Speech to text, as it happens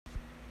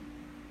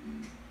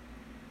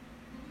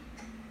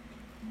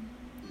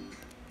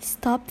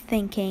Stop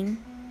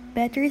thinking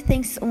better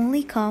things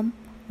only come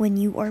when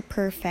you are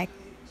perfect.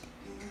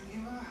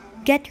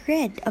 Get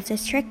rid of the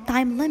strict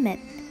time limit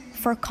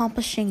for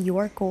accomplishing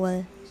your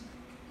goal.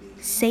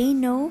 Say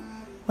no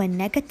when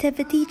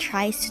negativity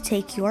tries to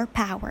take your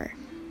power.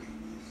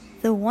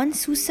 The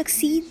ones who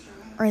succeed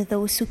are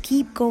those who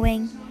keep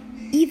going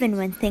even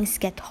when things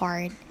get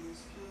hard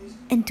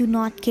and do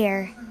not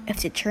care if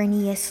the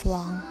journey is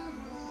long.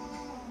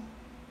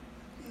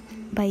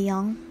 By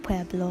Young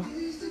Pueblo.